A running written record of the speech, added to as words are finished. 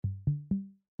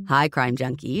Hi, Crime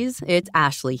Junkies. It's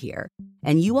Ashley here.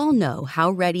 And you all know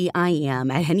how ready I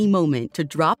am at any moment to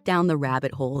drop down the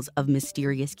rabbit holes of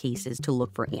mysterious cases to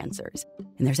look for answers.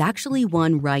 And there's actually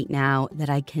one right now that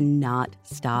I cannot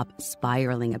stop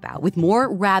spiraling about, with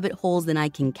more rabbit holes than I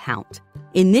can count.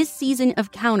 In this season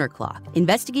of Counterclock,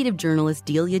 investigative journalist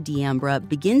Delia D'Ambra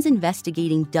begins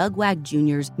investigating Doug Wag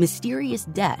Jr.'s mysterious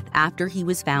death after he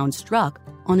was found struck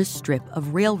on a strip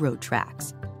of railroad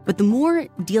tracks. But the more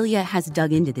Delia has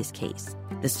dug into this case,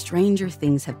 the stranger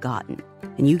things have gotten.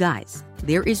 And you guys,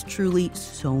 there is truly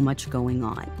so much going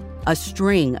on. A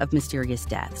string of mysterious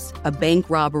deaths, a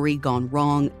bank robbery gone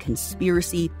wrong,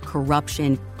 conspiracy,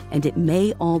 corruption, and it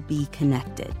may all be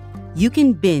connected. You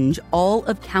can binge all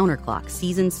of Counterclock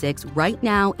Season 6 right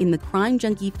now in the Crime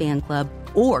Junkie fan club,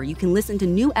 or you can listen to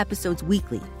new episodes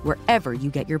weekly wherever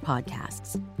you get your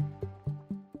podcasts.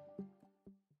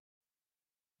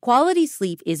 Quality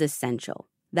sleep is essential.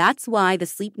 That's why the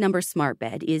Sleep Number Smart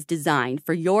Bed is designed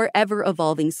for your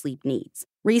ever-evolving sleep needs.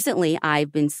 Recently,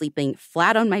 I've been sleeping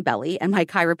flat on my belly, and my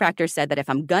chiropractor said that if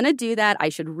I'm gonna do that, I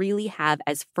should really have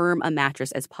as firm a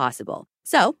mattress as possible.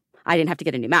 So I didn't have to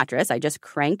get a new mattress. I just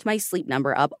cranked my Sleep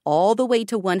Number up all the way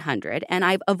to 100, and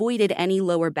I've avoided any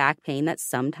lower back pain that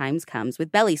sometimes comes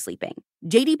with belly sleeping.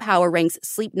 J.D. Power ranks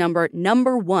Sleep Number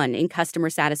 #1 in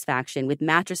customer satisfaction with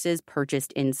mattresses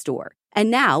purchased in-store. And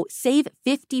now, save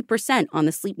 50% on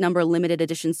the Sleep Number Limited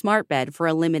Edition Smart Bed for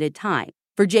a limited time.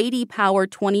 For J.D. Power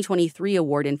 2023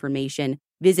 award information,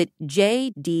 visit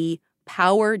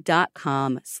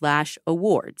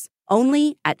jdpower.com/awards.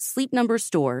 Only at Sleep Number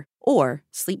Store or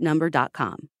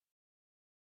sleepnumber.com.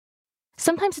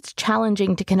 Sometimes it's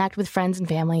challenging to connect with friends and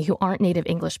family who aren't native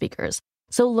English speakers.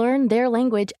 So learn their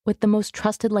language with the most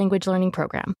trusted language learning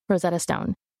program, Rosetta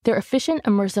Stone. Their efficient,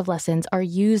 immersive lessons are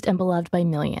used and beloved by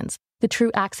millions. The True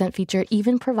Accent feature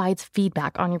even provides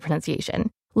feedback on your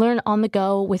pronunciation. Learn on the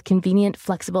go with convenient,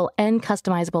 flexible, and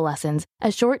customizable lessons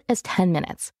as short as 10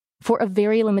 minutes. For a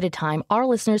very limited time, our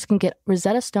listeners can get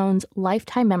Rosetta Stone's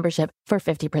lifetime membership for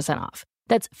 50% off.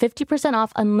 That's 50%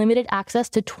 off unlimited access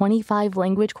to 25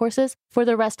 language courses for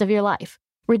the rest of your life.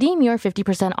 Redeem your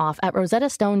 50% off at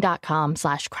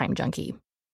rosettastone.com/crimejunkie.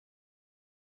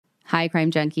 Hi, Crime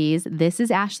Junkies. This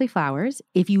is Ashley Flowers.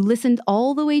 If you listened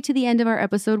all the way to the end of our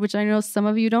episode, which I know some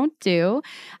of you don't do,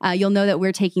 you'll know that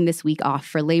we're taking this week off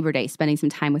for Labor Day, spending some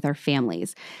time with our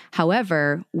families.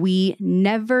 However, we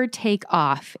never take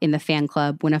off in the fan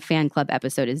club when a fan club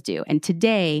episode is due. And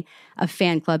today, a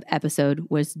fan club episode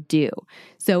was due.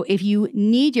 So if you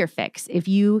need your fix, if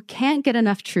you can't get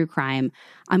enough true crime,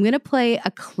 I'm going to play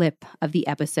a clip of the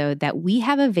episode that we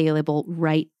have available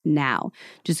right now.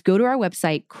 Just go to our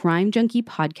website,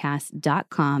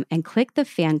 crimejunkiepodcast.com, and click the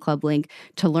fan club link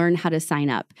to learn how to sign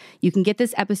up. You can get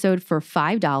this episode for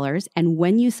 $5, and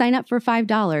when you sign up for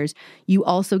 $5, you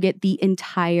also get the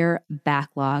entire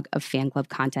backlog of fan club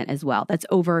content as well. That's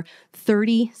over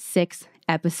 36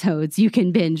 episodes you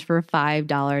can binge for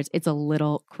 $5. It's a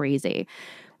little crazy.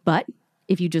 But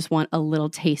if you just want a little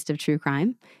taste of true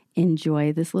crime,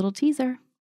 enjoy this little teaser.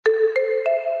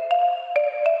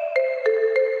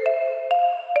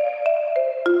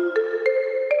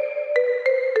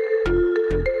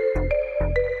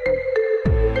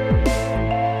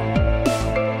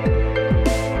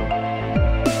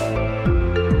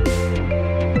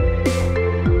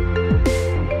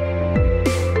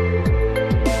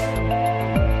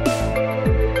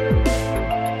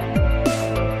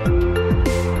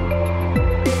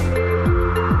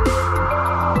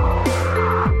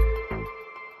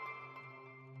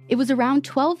 It was around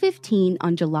 12:15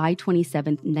 on July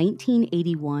 27,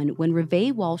 1981, when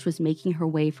Reve Walsh was making her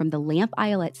way from the lamp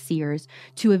aisle at Sears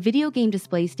to a video game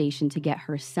display station to get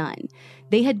her son.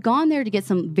 They had gone there to get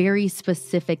some very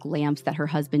specific lamps that her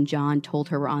husband John told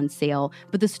her were on sale,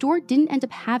 but the store didn't end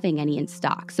up having any in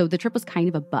stock, so the trip was kind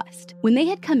of a bust. When they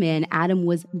had come in, Adam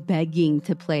was begging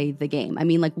to play the game. I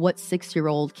mean, like, what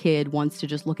 6-year-old kid wants to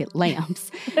just look at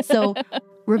lamps? So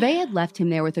Reve had left him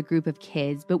there with a group of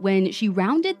kids, but when she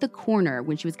rounded the corner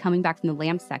when she was coming back from the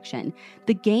lamp section,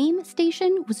 the game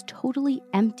station was totally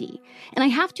empty. And I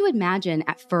have to imagine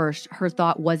at first her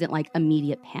thought wasn't like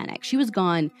immediate panic. She was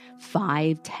gone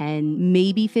 5, 10,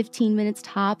 maybe 15 minutes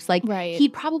tops. He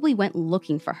probably went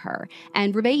looking for her.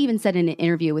 And Reve even said in an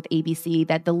interview with ABC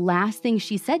that the last thing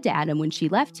she said to Adam when she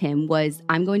left him was,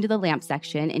 "I'm going to the lamp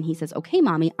section." And he says, "Okay,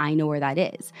 mommy, I know where that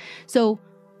is." So,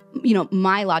 you know,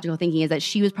 my logical thinking is that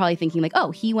she was probably thinking like,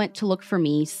 oh, he went to look for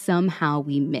me. Somehow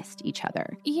we missed each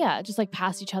other. Yeah, just like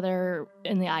past each other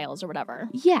in the aisles or whatever.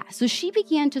 Yeah, so she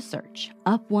began to search.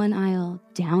 Up one aisle,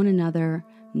 down another,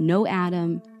 no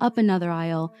Adam. Up another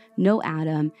aisle, no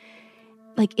Adam.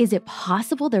 Like, is it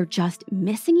possible they're just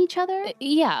missing each other?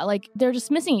 Yeah, like, they're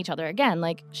just missing each other again.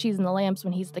 Like, she's in the lamps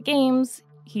when he's at the games.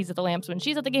 He's at the lamps when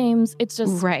she's at the games. It's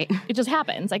just, right. It just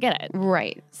happens. I get it.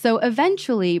 Right. So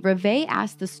eventually, Reve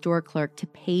asked the store clerk to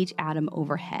page Adam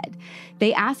overhead.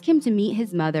 They asked him to meet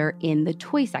his mother in the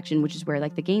toy section, which is where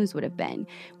like the games would have been.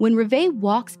 When Reve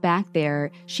walks back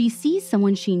there, she sees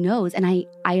someone she knows. And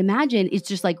I imagine it's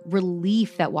just like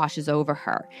relief that washes over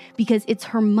her because it's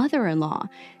her mother-in-law.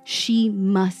 She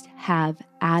must have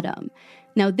Adam.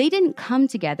 Now, they didn't come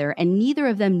together, and neither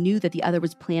of them knew that the other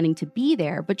was planning to be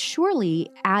there, but surely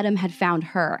Adam had found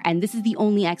her, and this is the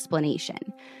only explanation.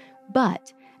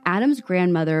 But Adam's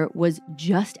grandmother was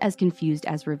just as confused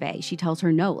as Reve. She tells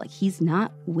her, no, like, he's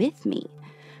not with me.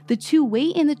 The two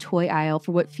wait in the toy aisle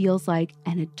for what feels like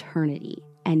an eternity,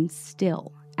 and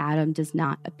still, Adam does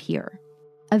not appear.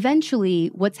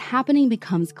 Eventually, what's happening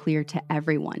becomes clear to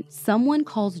everyone. Someone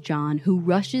calls John, who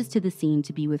rushes to the scene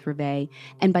to be with Reve,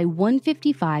 and by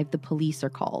 1:55, the police are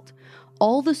called.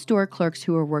 All the store clerks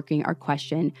who are working are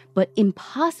questioned, but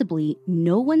impossibly,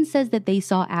 no one says that they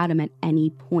saw Adam at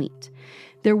any point.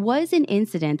 There was an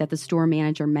incident that the store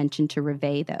manager mentioned to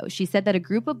Reve, though. She said that a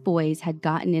group of boys had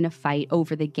gotten in a fight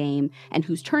over the game and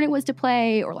whose turn it was to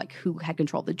play, or like who had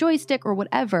controlled the joystick or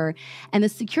whatever. And the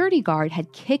security guard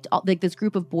had kicked this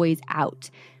group of boys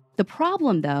out. The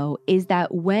problem, though, is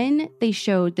that when they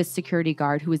showed this security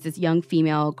guard, who is this young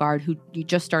female guard who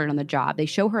just started on the job, they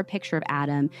show her a picture of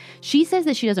Adam. She says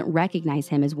that she doesn't recognize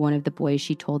him as one of the boys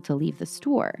she told to leave the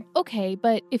store. Okay,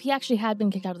 but if he actually had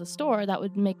been kicked out of the store, that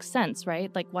would make sense,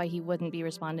 right? Like why he wouldn't be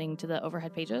responding to the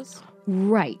overhead pages?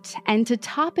 Right. And to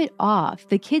top it off,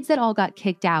 the kids that all got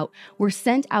kicked out were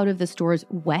sent out of the store's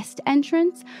west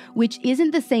entrance, which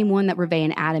isn't the same one that Reve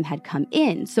and Adam had come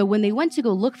in. So when they went to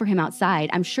go look for him outside,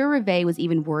 I'm sure Reve was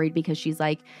even worried because she's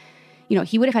like, you know,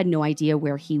 he would have had no idea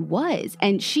where he was.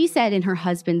 And she said in her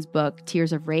husband's book,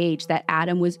 Tears of Rage, that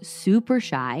Adam was super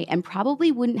shy and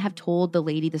probably wouldn't have told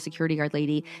the security guard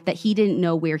lady, that he didn't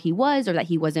know where he was or that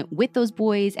he wasn't with those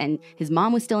boys and his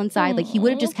mom was still inside. Like, he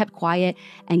would have just kept quiet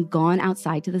and gone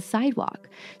outside to the sidewalk.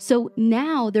 So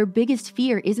now their biggest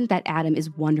fear isn't that Adam is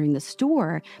wandering the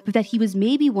store, but that he was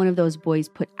maybe one of those boys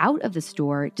put out of the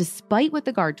store despite what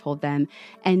the guard told them.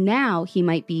 And now he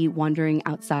might be wandering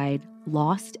outside,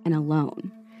 lost and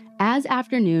alone. As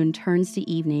afternoon turns to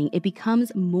evening, it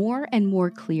becomes more and more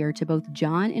clear to both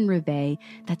John and Reve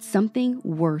that something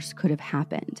worse could have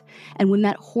happened. And when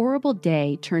that horrible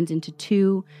day turns into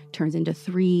 2, turns into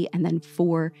 3, and then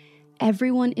 4,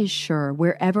 everyone is sure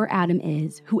wherever Adam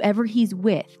is, whoever he's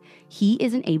with, he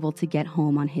isn't able to get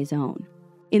home on his own.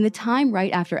 In the time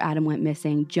right after Adam went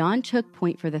missing, John took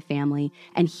point for the family,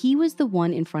 and he was the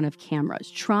one in front of cameras,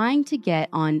 trying to get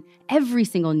on every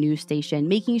single news station,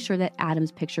 making sure that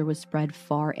Adam's picture was spread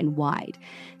far and wide.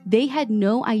 They had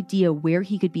no idea where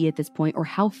he could be at this point or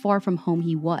how far from home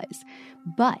he was.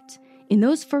 But in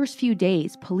those first few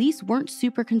days, police weren't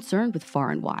super concerned with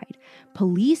far and wide.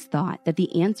 Police thought that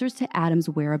the answers to Adam's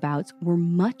whereabouts were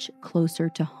much closer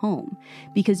to home.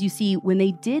 Because you see, when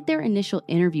they did their initial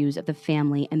interviews of the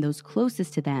family and those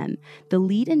closest to them, the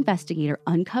lead investigator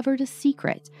uncovered a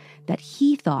secret that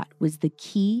he thought was the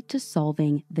key to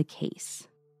solving the case.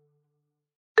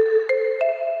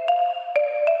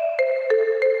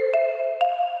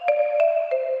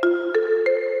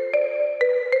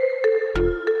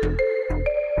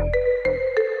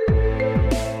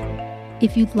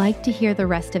 If you'd like to hear the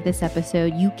rest of this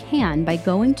episode, you can by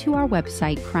going to our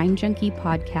website,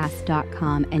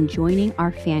 crimejunkiepodcast.com, and joining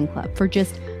our fan club. For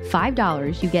just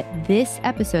 $5, you get this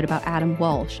episode about Adam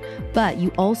Walsh, but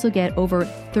you also get over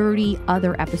 30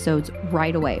 other episodes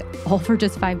right away, all for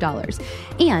just $5.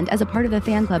 And as a part of the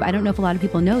fan club, I don't know if a lot of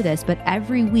people know this, but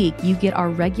every week you get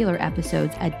our regular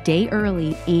episodes a day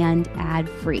early and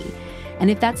ad-free. And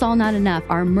if that's all not enough,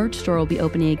 our merch store will be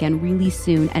opening again really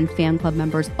soon, and fan club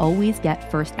members always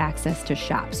get first access to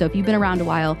shop. So if you've been around a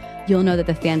while, you'll know that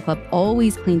the fan club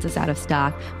always cleans us out of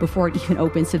stock before it even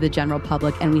opens to the general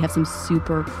public, and we have some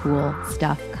super cool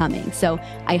stuff coming. So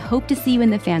I hope to see you in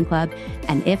the fan club,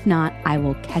 and if not, I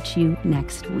will catch you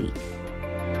next week.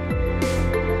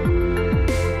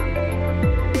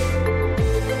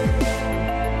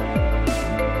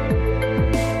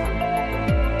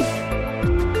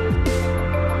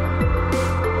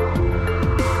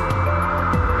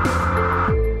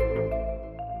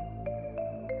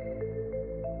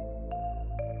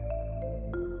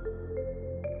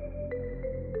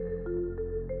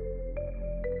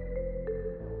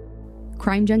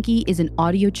 Crime Junkie is an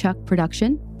Audio Chuck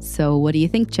production. So what do you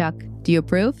think, Chuck? Do you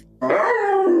approve?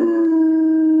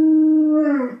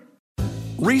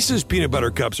 Reese's Peanut Butter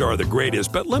Cups are the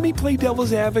greatest, but let me play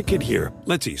devil's advocate here.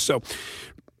 Let's see. So,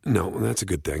 no, that's a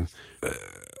good thing.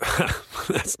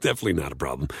 That's definitely not a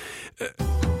problem.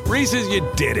 Reese's, you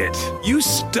did it. You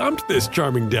stumped this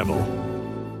charming devil.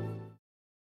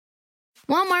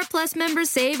 Walmart Plus members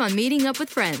save on meeting up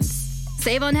with friends.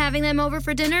 Save on having them over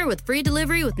for dinner with free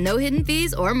delivery with no hidden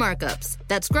fees or markups.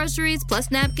 That's groceries,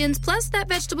 plus napkins, plus that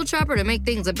vegetable chopper to make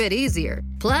things a bit easier.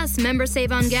 Plus, members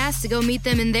save on gas to go meet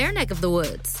them in their neck of the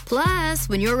woods. Plus,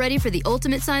 when you're ready for the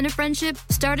ultimate sign of friendship,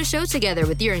 start a show together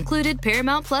with your included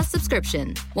Paramount Plus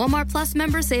subscription. Walmart Plus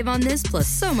members save on this plus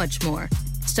so much more.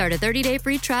 Start a 30-day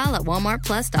free trial at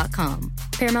walmartplus.com.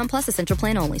 Paramount Plus Essential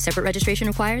Plan only. Separate registration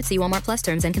required. See Walmart Plus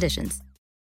terms and conditions.